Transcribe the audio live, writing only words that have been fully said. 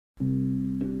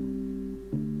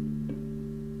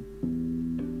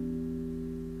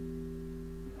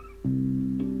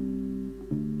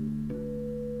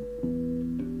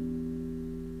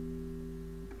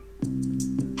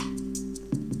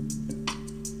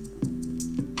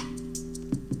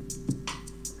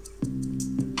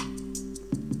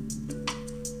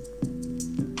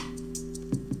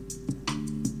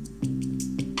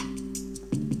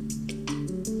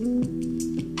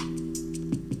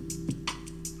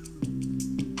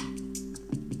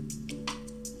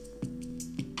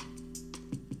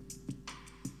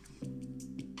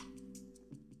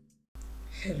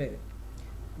Hello,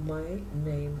 my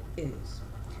name is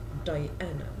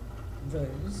Diana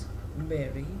Rose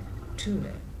Mary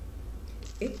Tuna.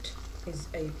 It is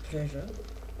a pleasure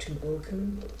to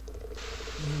welcome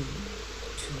you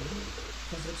to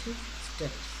positive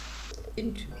steps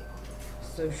into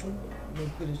social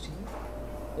mobility,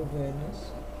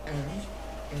 awareness, and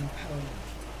empowerment.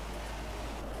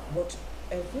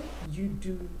 Whatever you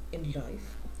do in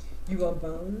life, you are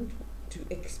bound to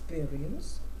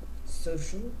experience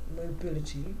social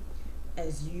mobility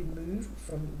as you move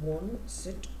from one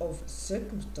set of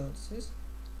circumstances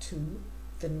to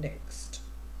the next.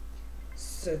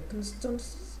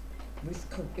 Circumstances with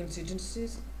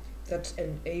coincidences that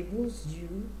enables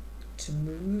you to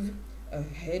move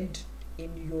ahead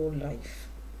in your life.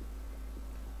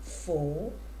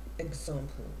 For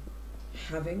example,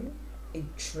 having a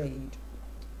trade.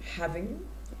 Having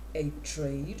a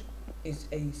trade is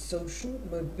a social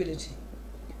mobility,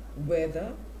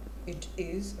 whether it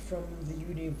is from the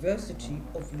university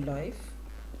of life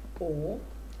or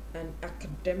an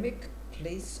academic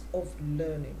place of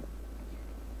learning.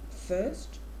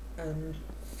 First and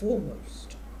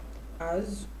foremost,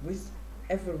 as with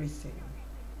everything,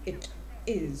 it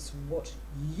is what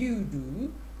you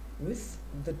do with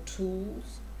the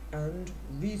tools and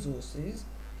resources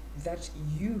that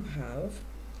you have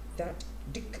that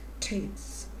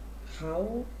dictates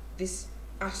how this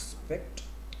aspect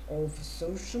of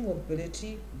social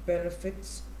mobility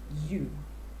benefits you.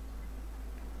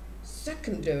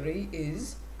 Secondary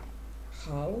is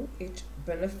how it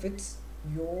benefits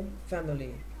your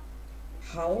family,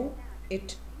 how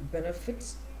it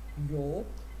benefits your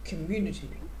community,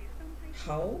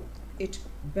 how it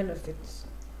benefits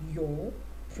your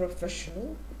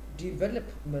professional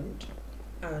development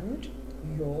and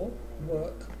your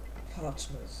work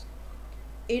partners.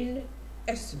 In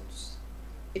essence,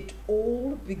 it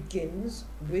all begins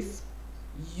with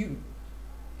you.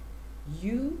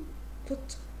 You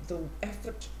put the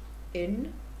effort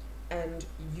in and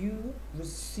you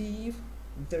receive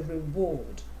the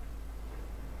reward.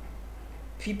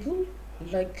 People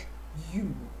like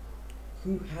you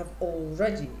who have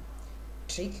already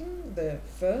taken the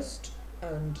first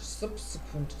and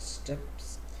subsequent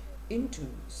steps into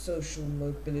social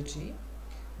mobility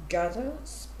gather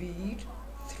speed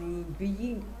through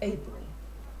being able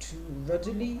to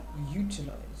readily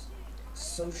utilize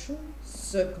social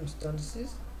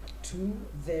circumstances to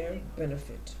their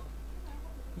benefit.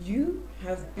 You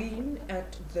have been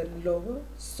at the lower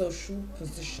social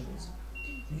positions.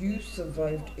 You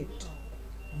survived it.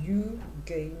 You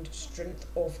gained strength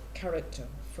of character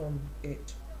from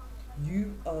it.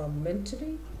 You are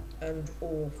mentally and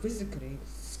or physically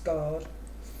scarred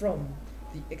from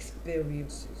the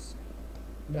experiences.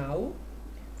 Now,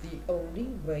 the only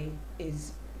way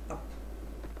is up.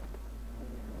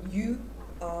 You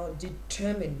are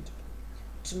determined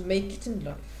to make it in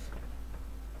life.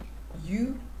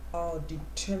 You are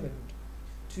determined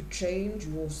to change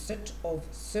your set of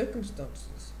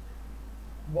circumstances.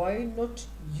 Why not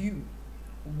you?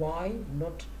 Why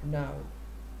not now?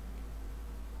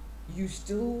 You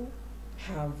still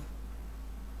have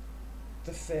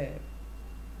the fear.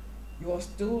 You are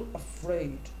still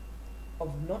afraid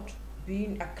of not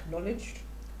being acknowledged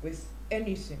with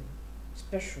anything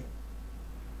special.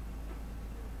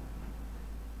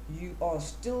 You are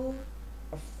still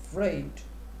afraid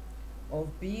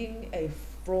of being a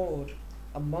fraud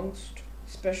amongst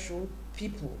special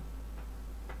people.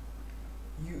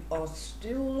 You are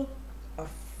still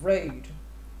afraid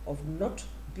of not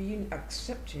being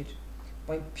accepted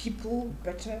by people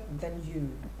better than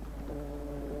you.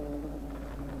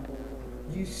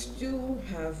 You still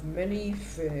have many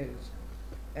fears,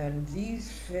 and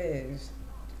these fears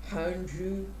hound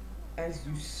you as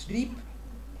you sleep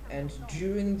and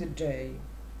during the day.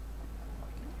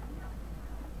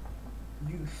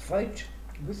 You fight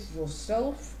with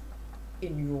yourself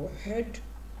in your head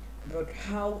about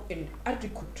how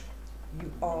inadequate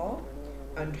you are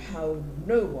and how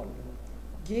no one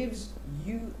gives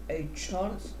you a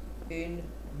chance in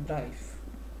life.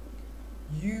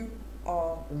 You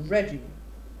are ready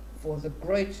for the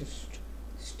greatest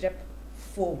step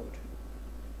forward,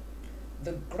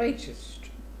 the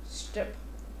greatest step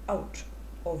out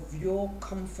of your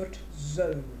comfort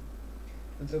zone,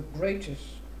 the greatest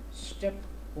step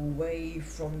away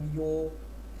from your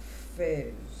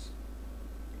fears.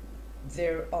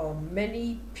 There are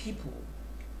many people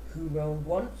who were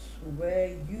once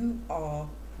where you are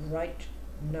right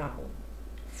now,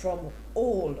 from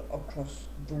all across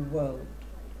the world,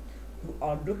 who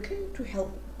are looking to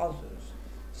help others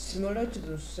similar to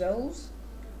themselves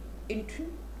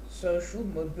into social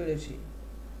mobility.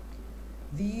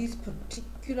 These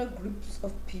particular groups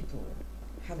of people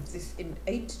have this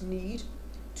innate need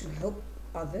to help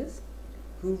others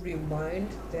who remind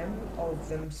them of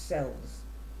themselves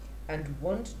and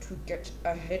want to get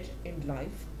ahead in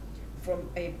life from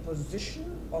a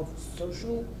position of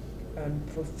social and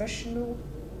professional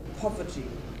poverty,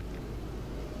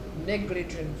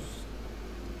 negligence,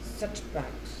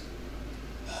 setbacks,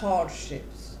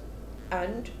 hardships,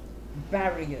 and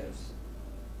barriers.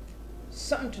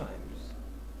 Sometimes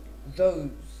those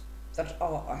that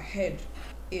are ahead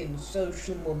in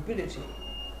social mobility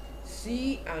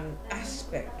see an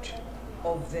aspect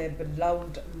of their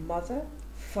beloved mother,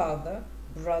 father,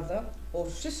 brother, or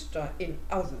sister in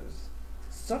others,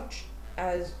 such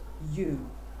as you,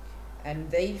 and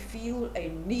they feel a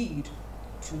need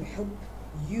to help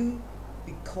you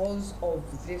because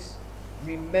of this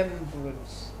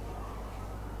remembrance.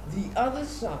 The other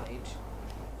side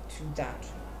to that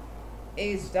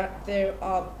is that there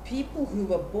are people who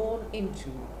were born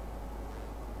into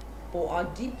or are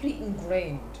deeply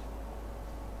ingrained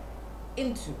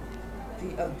into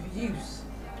the abuse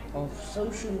of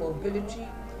social mobility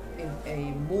in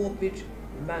a morbid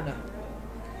manner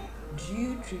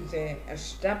due to their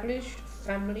established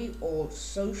family or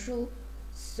social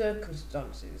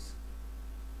circumstances.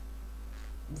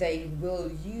 They will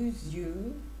use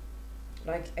you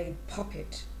like a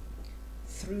puppet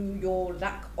through your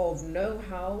lack of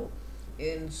know-how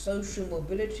in social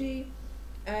mobility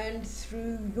and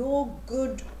through your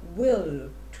goodwill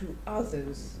to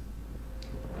others.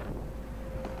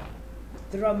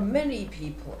 There are many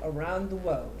people around the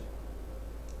world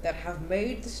that have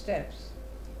made the steps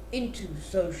into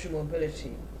social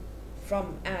mobility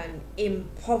from an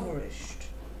impoverished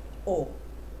or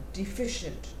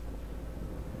deficient,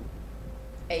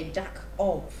 a lack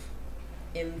of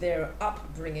in their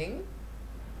upbringing,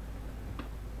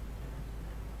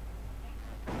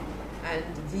 and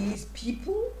these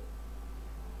people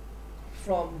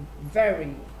from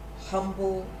very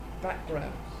humble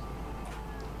backgrounds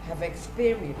have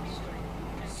experienced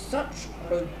such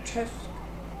grotesque,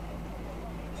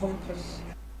 pompous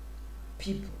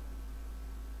people.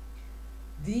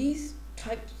 These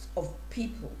types of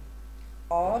people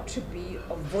are to be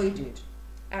avoided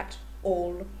at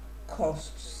all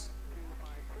costs.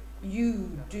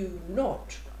 You do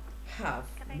not have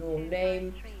your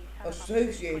name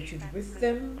associated with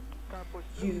them.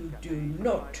 You do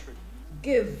not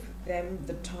give them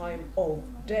the time of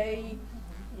day.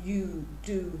 You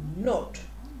do not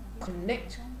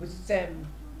connect with them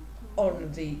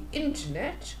on the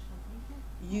internet.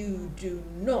 You do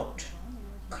not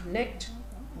connect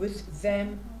with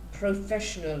them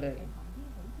professionally.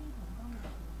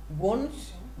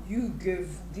 Once you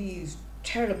give these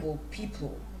terrible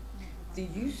people the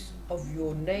use of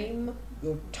your name,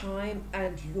 your time,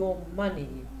 and your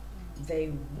money,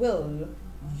 they will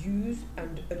use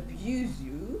and abuse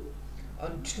you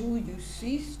until you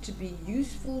cease to be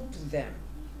useful to them.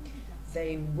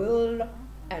 They will,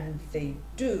 and they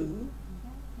do,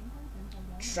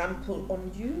 trample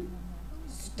on you,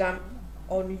 stamp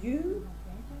on you.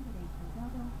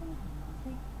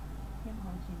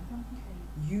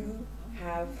 You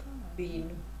have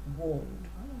been warned.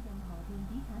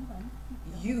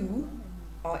 You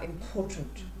are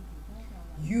important.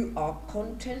 You are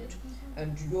content,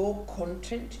 and your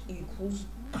content equals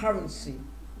currency.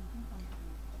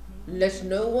 Let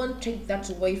no one take that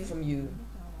away from you,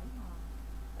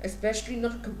 especially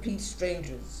not complete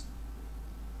strangers.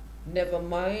 Never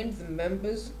mind the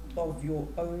members of your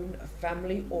own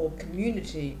family or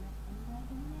community.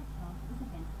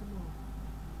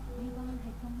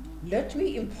 Let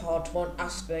me impart one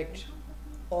aspect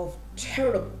of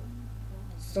terrible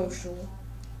social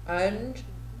and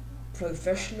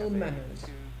professional manners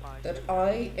that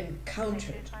I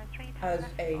encountered as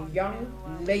a young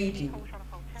lady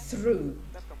through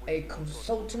a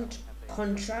consultant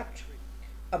contract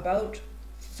about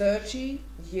 30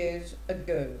 years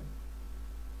ago.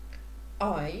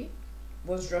 I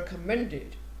was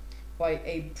recommended by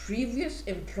a previous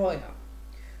employer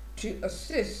to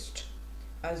assist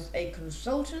as a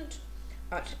consultant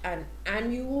at an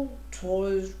annual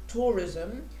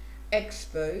tourism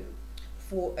expo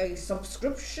for a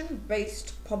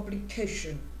subscription-based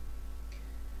publication.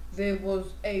 There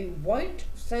was a white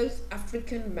South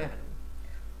African man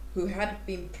who had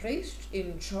been placed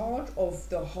in charge of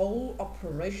the whole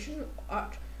operation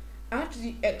at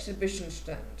the exhibition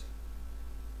stand.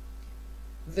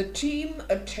 The team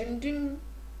attending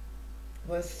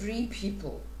were 3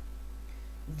 people.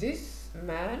 This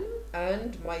man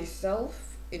and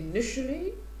myself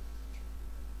initially.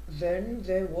 Then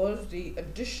there was the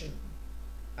addition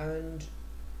and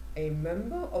a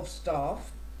member of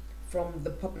staff from the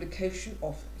publication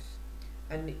office,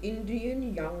 an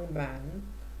Indian young man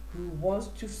who was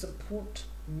to support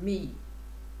me.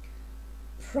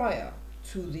 Prior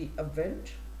to the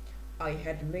event, I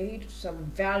had made some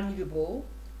valuable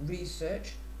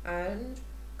research and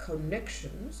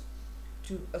connections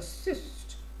to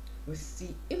assist with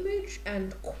the image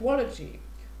and quality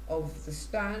of the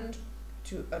stand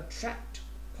to attract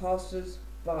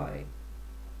passers-by.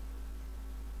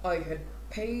 I had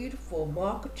paid for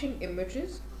marketing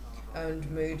images and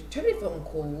made telephone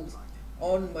calls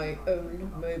on my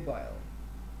own mobile.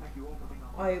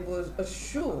 I was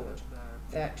assured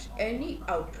that any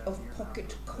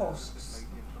out-of-pocket costs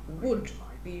would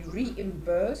be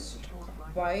reimbursed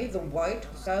by the white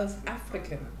South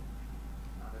African.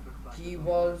 He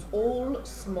was all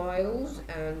smiles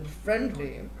and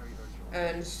friendly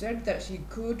and said that he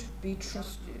could be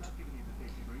trusted.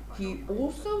 He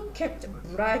also kept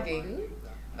bragging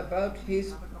about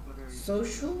his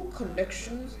social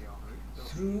connections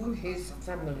through his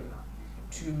family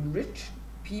to rich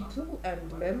people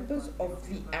and members of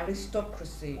the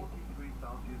aristocracy.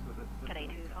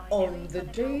 On the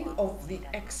day of the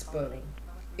expo,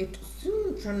 it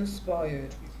soon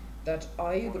transpired that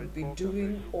I would be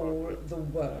doing all the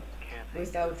work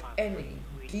without any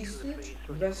decent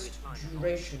rest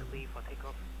duration.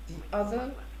 The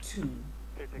other two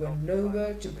were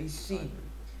nowhere to be seen,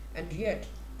 and yet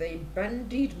they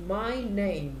bandied my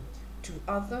name to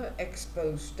other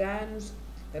expo stands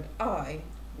that I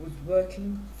was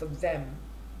working for them,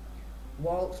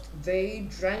 whilst they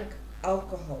drank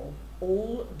alcohol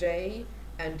all day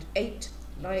and ate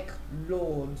like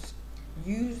lords,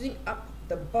 using up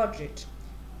the budget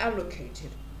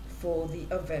allocated for the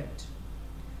event,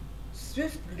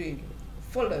 swiftly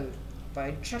followed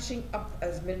by chatting up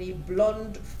as many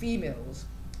blonde females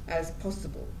as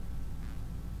possible.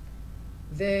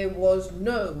 There was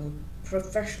no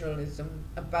professionalism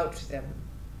about them.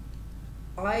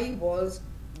 I was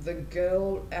the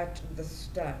girl at the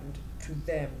stand to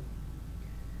them.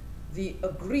 The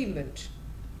agreement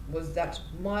was that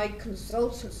my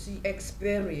consultancy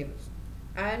experience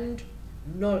and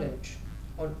knowledge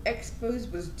on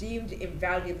expos was deemed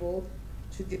invaluable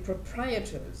to the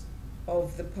proprietors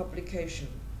of the publication,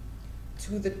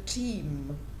 to the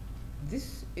team.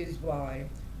 This is why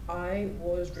I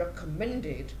was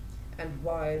recommended and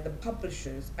why the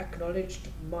publishers acknowledged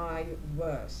my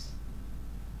worth.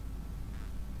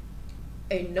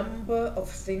 A number of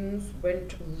things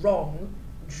went wrong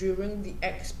during the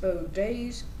expo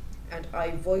days, and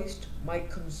I voiced my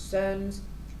concerns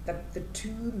that the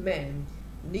two men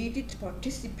needed to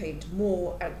participate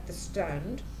more at the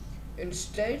stand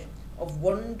instead of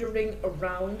wandering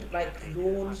around like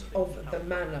lords of the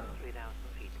manor.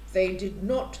 They did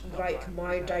not like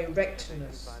my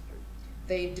directness.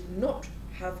 They did not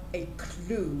have a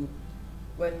clue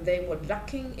when they were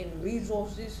lacking in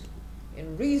resources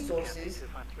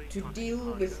to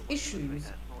deal with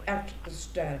issues at the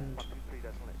stand.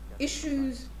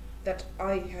 Issues that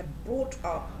I had brought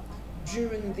up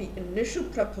during the initial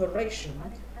preparation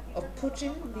of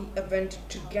putting the event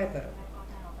together.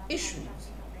 Issues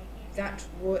that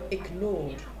were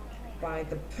ignored by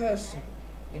the person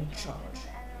in charge.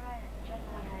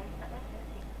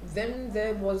 Then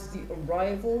there was the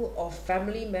arrival of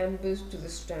family members to the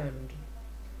stand.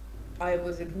 I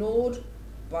was ignored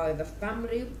by the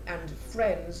family and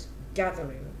friends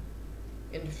gathering.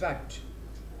 In fact,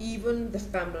 even the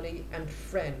family and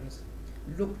friends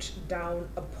looked down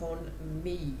upon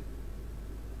me.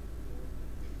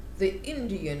 The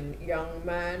Indian young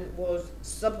man was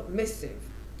submissive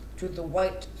to the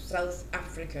white South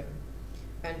African,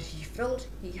 and he felt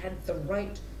he had the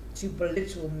right to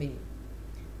belittle me.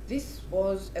 This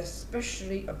was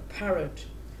especially apparent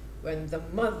when the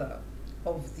mother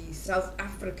of the South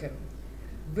African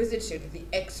visited the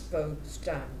expo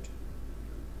stand.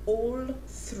 All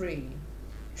three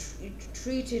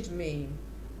treated me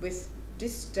with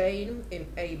disdain in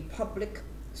a public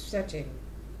setting.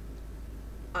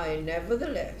 I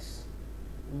nevertheless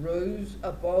rose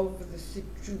above the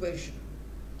situation.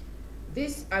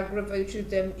 This aggravated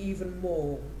them even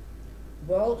more.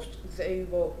 Whilst they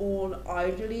were all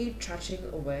idly chatting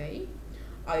away,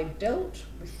 I dealt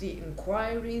with the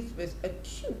inquiries with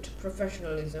acute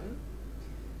professionalism,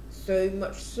 so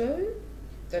much so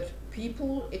that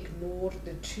people ignored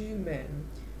the two men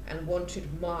and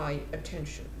wanted my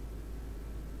attention.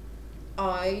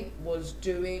 I was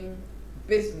doing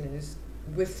business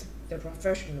with the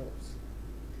professionals,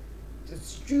 the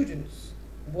students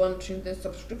wanting the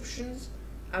subscriptions,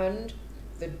 and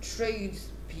the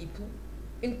tradespeople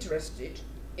interested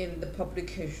in the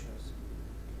publications.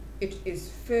 it is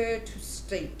fair to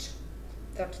state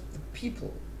that the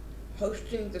people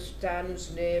hosting the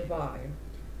stands nearby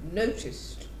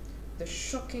noticed the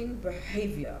shocking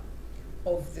behavior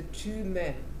of the two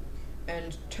men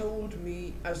and told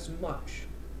me as much,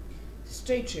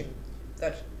 stating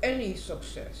that any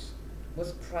success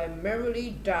was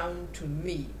primarily down to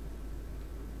me.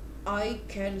 I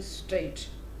can state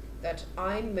that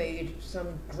I made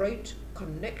some great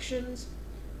connections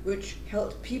which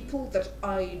helped people that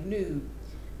I knew,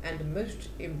 and most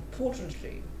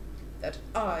importantly, that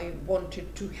I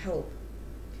wanted to help.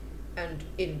 And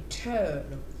in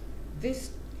turn,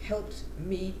 this helped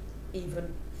me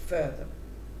even further.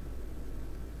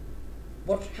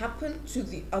 What happened to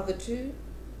the other two?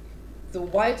 The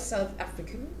white South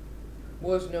African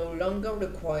was no longer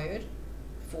required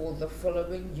for the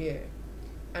following year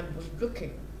and was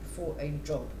looking for a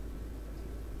job.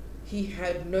 He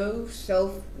had no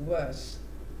self-worth.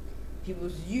 He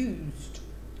was used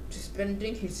to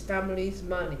spending his family's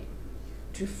money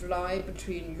to fly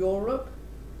between Europe,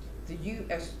 the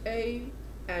USA,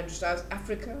 and South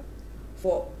Africa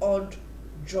for odd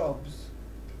jobs.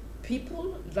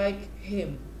 People like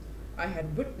him I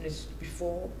had witnessed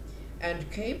before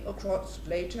and came across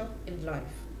later in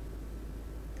life.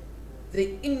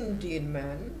 The Indian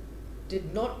man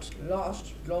did not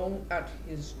last long at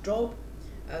his job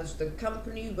as the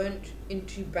company went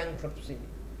into bankruptcy.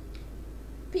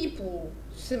 People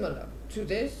similar to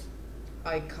this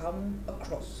I come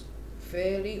across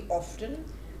fairly often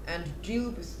and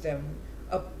deal with them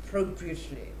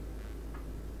appropriately.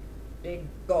 Thank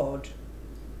God,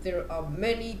 there are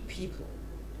many people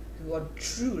who are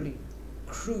truly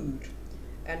crude,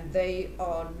 and they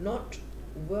are not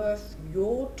worth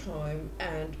your time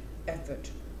and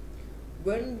effort.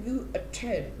 When you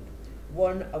attend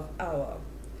one of our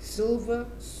silver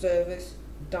service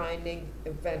dining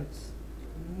events,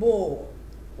 more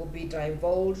will be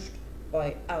divulged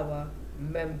by our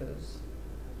members.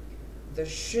 The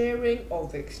sharing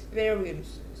of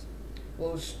experiences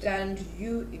will stand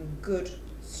you in good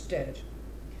stead.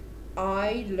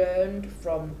 I learned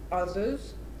from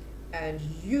others, and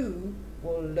you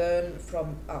will learn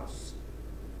from us.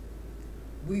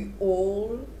 We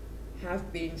all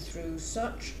have been through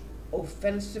such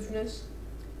offensiveness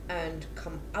and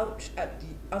come out at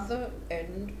the other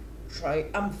end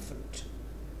triumphant.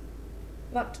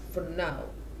 But for now,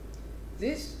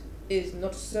 this is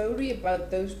not solely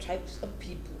about those types of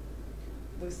people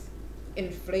with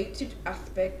inflated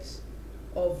aspects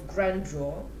of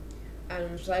grandeur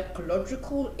and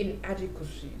psychological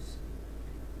inadequacies.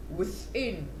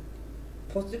 Within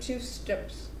positive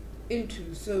steps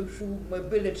into social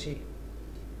mobility,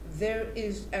 there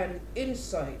is an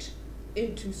insight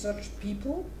into such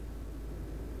people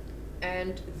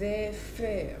and their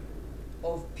fare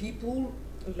of people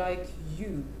like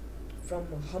you from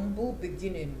humble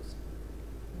beginnings,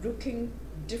 looking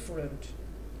different,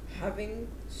 having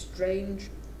strange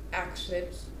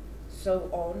accents, so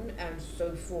on and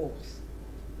so forth,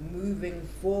 moving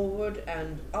forward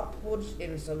and upwards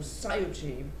in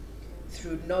society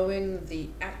through knowing the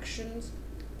actions,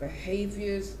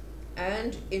 behaviors,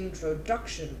 and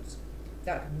introductions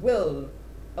that will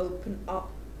open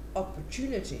up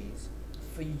opportunities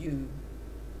for you.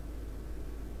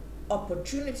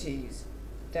 Opportunities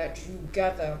that you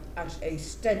gather at a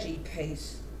steady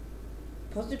pace.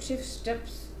 Positive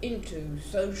steps into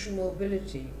social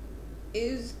mobility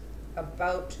is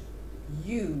about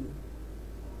you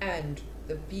and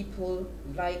the people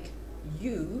like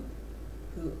you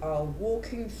who are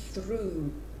walking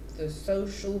through the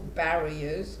social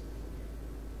barriers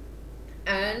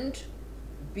and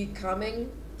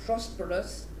becoming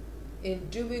prosperous in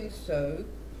doing so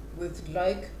with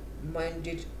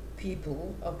like-minded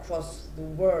people across the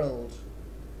world.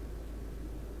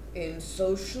 In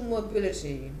social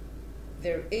mobility,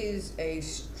 there is a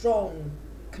strong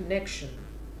connection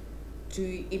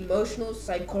to emotional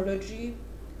psychology,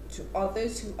 to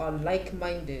others who are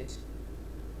like-minded.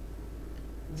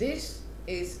 This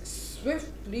is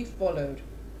swiftly followed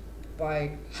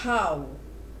by how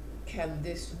can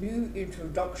this new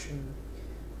introduction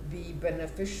be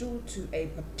beneficial to a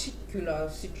particular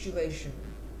situation.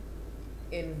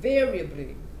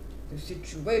 Invariably, the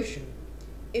situation,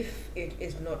 if it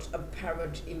is not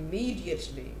apparent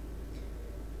immediately,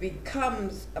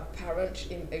 becomes apparent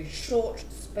in a short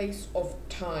space of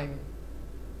time.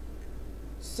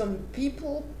 Some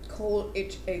people call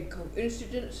it a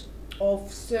coincidence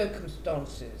of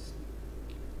circumstances.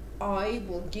 I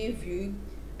will give you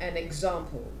an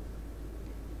example.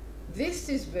 This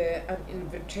is where an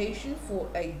invitation for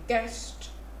a guest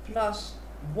plus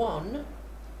one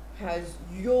has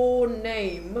your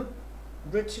name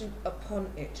written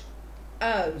upon it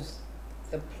as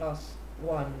the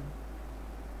 +1.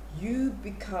 You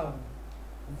become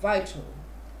vital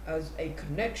as a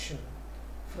connection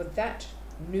for that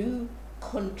new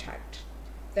contact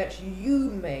that you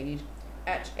made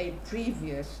at a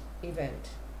previous event.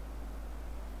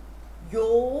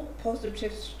 Your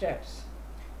positive steps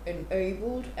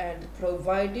enabled and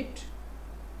provided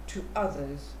to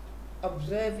others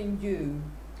observing you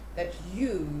that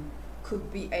you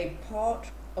could be a part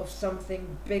of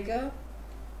something bigger,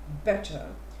 better,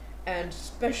 and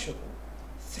special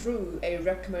through a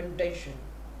recommendation.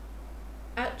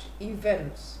 At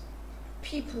events,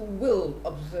 people will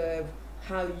observe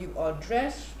how you are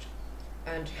dressed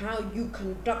and how you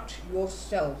conduct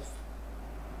yourself.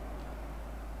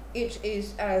 It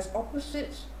is as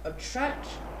opposites attract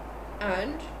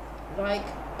and like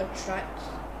attracts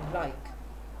like.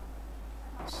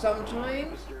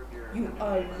 Sometimes you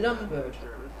are lumbered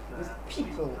with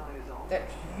people that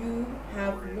you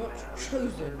have not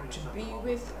chosen to be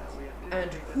with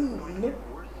and whom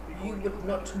you would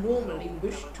not normally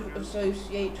wish to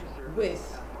associate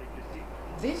with.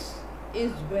 This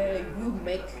is where you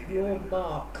make your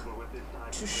mark,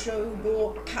 to show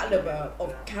your caliber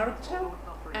of character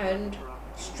and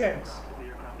strength,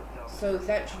 so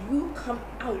that you come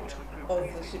out of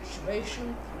the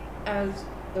situation as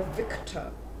the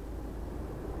victor.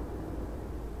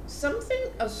 Something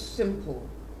as simple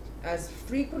as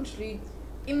frequently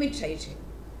imitating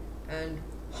and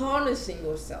harnessing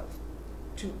yourself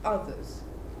to others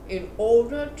in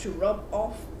order to rub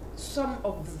off some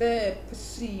of their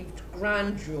perceived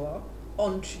grandeur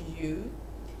onto you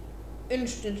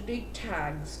instantly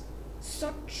tags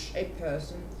such a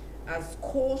person as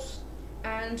coarse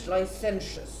and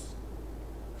licentious,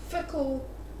 fickle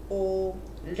or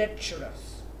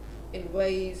lecherous in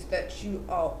ways that you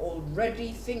are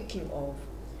already thinking of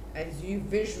as you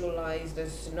visualize the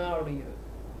scenario.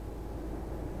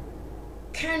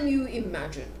 Can you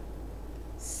imagine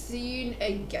seeing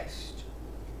a guest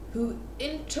who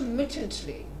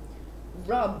intermittently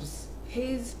rubs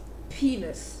his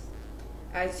penis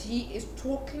as he is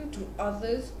talking to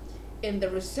others in the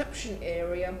reception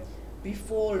area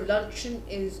before luncheon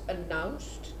is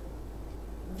announced?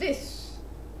 This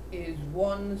is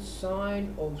one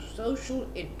sign of social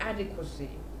inadequacy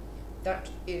that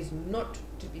is not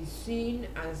to be seen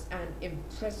as an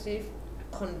impressive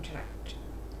contact,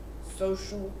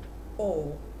 social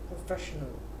or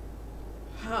professional.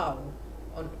 How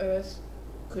on earth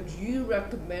could you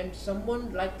recommend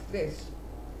someone like this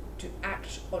to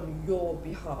act on your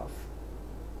behalf?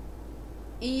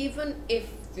 Even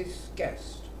if this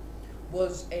guest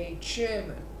was a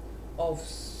chairman of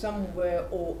somewhere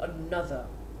or another,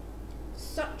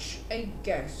 such a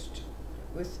guest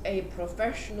with a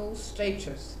professional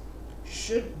status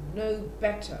should know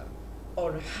better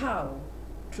on how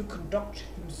to conduct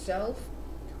himself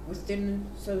within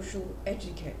social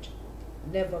etiquette,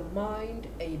 never mind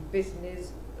a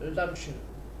business luncheon.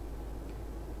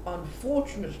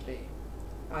 Unfortunately,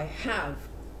 I have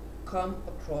come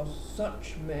across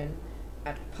such men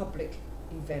at public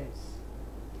events.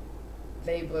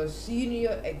 They were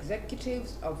senior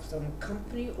executives of some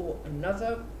company or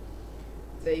another.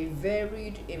 They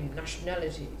varied in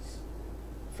nationalities,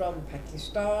 from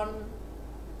Pakistan,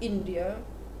 India,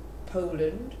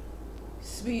 Poland,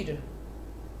 Sweden,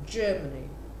 Germany,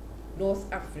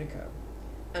 North Africa,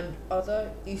 and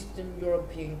other Eastern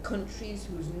European countries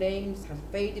whose names have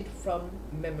faded from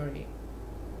memory.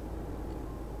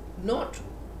 Not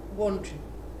wanting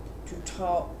to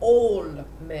tar all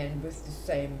men with the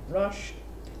same brush,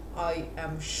 I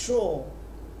am sure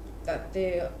that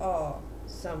there are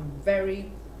some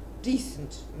very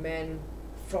decent men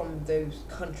from those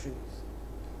countries,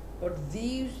 but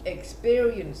these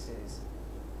experiences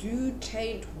do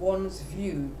taint one's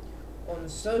view on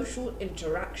social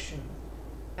interaction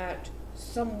at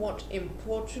somewhat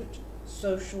important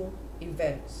social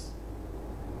events.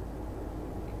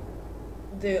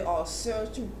 There are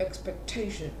certain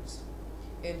expectations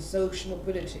in social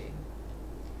mobility,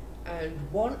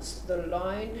 and once the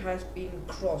line has been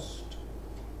crossed,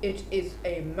 it is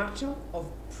a matter of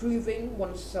proving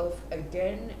oneself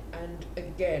again and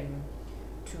again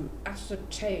to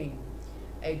ascertain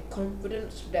a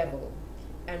confidence level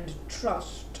and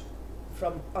trust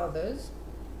from others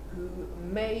who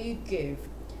may give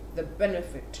the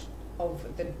benefit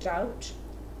of the doubt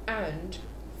and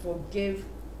forgive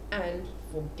and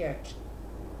forget.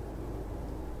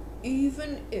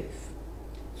 Even if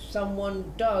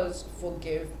someone does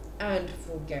forgive and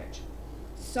forget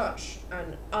such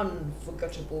an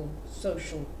unforgettable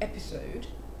social episode,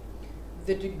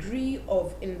 the degree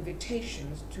of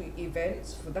invitations to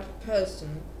events for that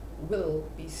person will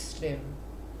be slim,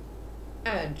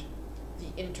 and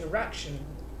the interaction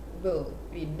will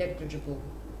be negligible.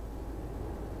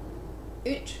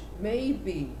 It may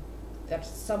be that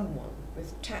someone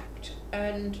with tact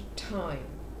and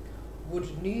time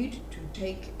would need to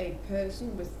take a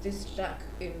person with this lack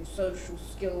in social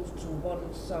skills to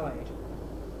one side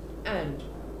and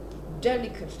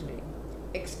delicately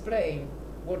explain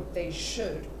what they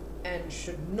should and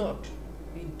should not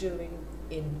be doing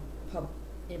in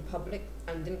public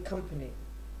and in company.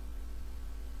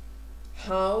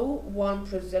 How one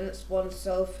presents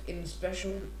oneself in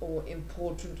special or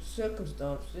important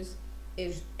circumstances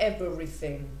is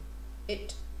everything.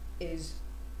 It is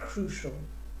crucial.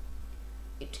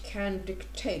 It can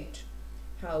dictate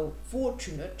how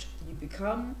fortunate you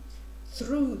become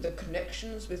through the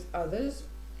connections with others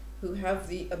who have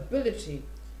the ability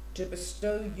to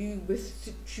bestow you with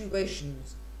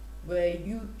situations where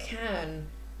you can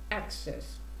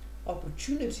access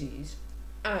opportunities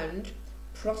and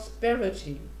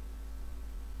prosperity.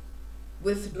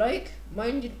 With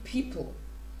like-minded people,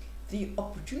 the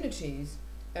opportunities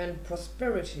and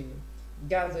prosperity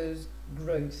gathers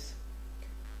growth.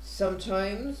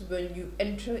 Sometimes when you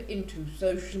enter into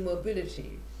social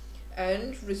mobility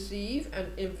and receive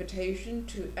an invitation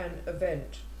to an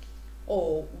event,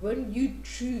 or when you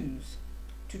choose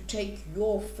to take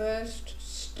your first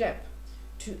step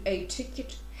to a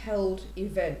ticket-held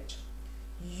event,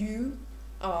 you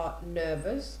are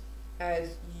nervous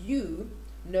as you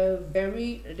know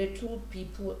very little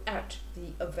people at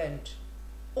the event,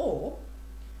 or,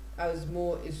 as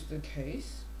more is the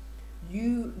case,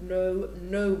 you know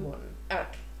no one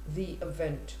at the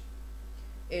event.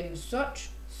 In such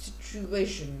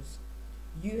situations,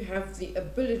 you have the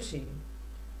ability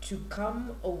to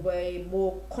come away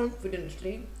more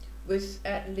confidently with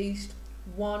at least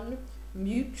one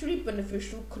mutually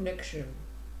beneficial connection.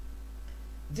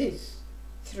 This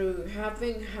through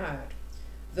having had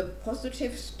the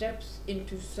positive steps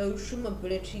into social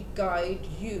mobility guide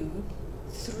you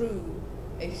through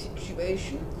a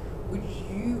situation which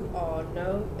you are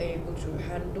now able to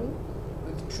handle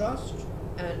with trust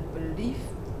and belief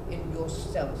in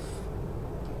yourself.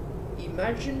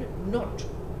 Imagine not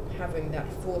having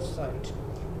that foresight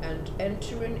and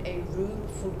entering a room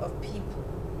full of people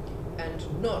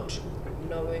and not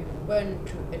knowing when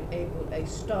to enable a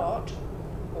start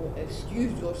or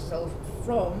excuse yourself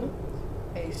from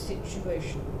a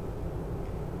situation.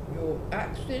 Your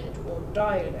accent or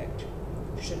dialect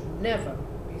should never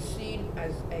be seen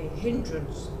as a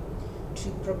hindrance to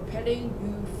propelling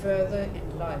you further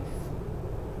in life.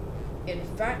 In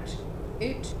fact,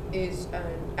 it is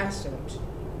an asset.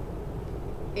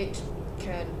 It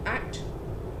can act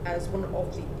as one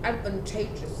of the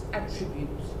advantageous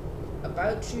attributes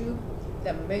about you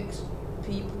that makes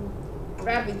people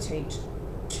gravitate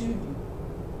to you.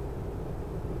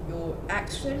 Your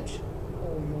accent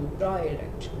or your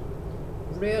dialect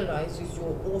realizes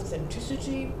your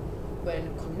authenticity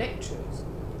when connectors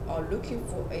are looking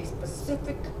for a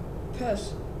specific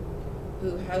person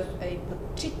who has a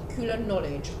particular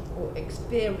knowledge or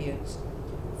experience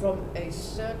from a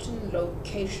certain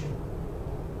location.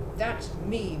 That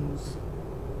means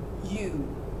you.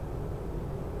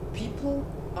 People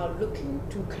are looking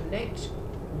to connect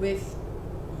with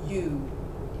you,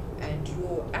 and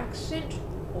your accent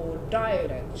or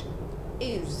dialect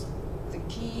is the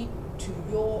key to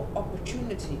your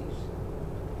opportunities.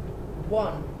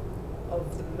 One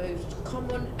of the most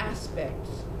common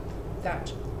aspects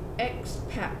that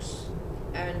expats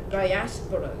and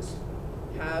diasporas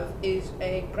have is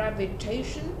a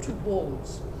gravitation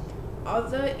towards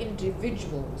other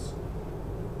individuals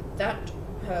that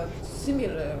have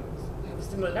similarities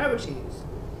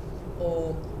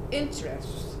or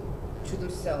interests to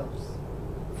themselves.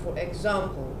 For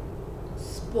example,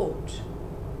 sport,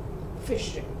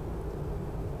 fishing,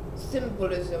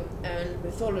 symbolism and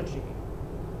mythology,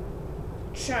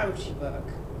 charity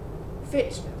work,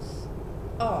 fitness,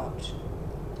 art,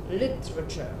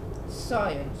 literature,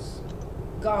 science,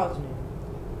 gardening,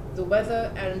 the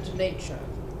weather and nature,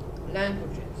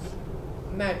 languages,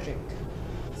 magic,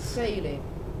 sailing,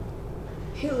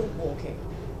 hill walking,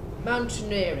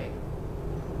 mountaineering.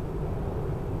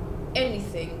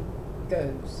 Anything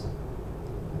goes.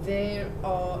 There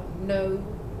are no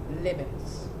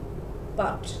limits,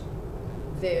 but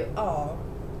there are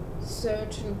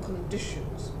certain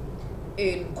conditions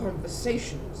in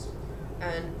conversations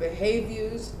and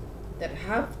behaviors that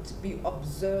have to be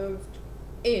observed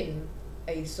in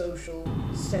a social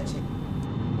setting.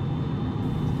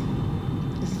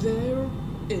 There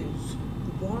is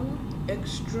one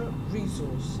extra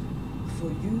resource for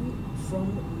you from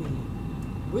me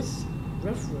with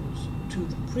reference to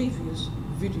the previous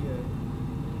video.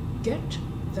 Get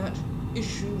that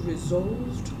issue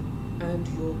resolved and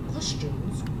your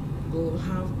questions will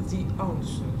have the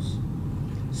answers.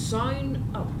 Sign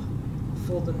up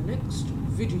for the next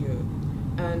video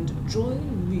and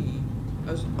join me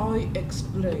as I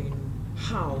explain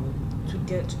how to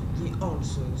get the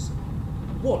answers,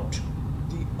 what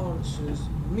the answers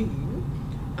mean,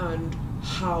 and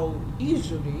how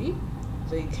easily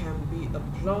they can be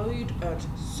applied at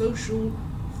social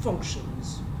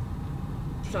functions.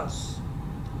 Plus,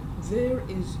 there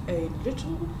is a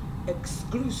little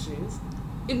exclusive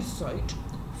insight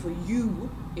for you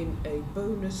in a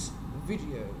bonus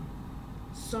video.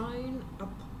 Sign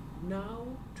up now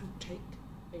to take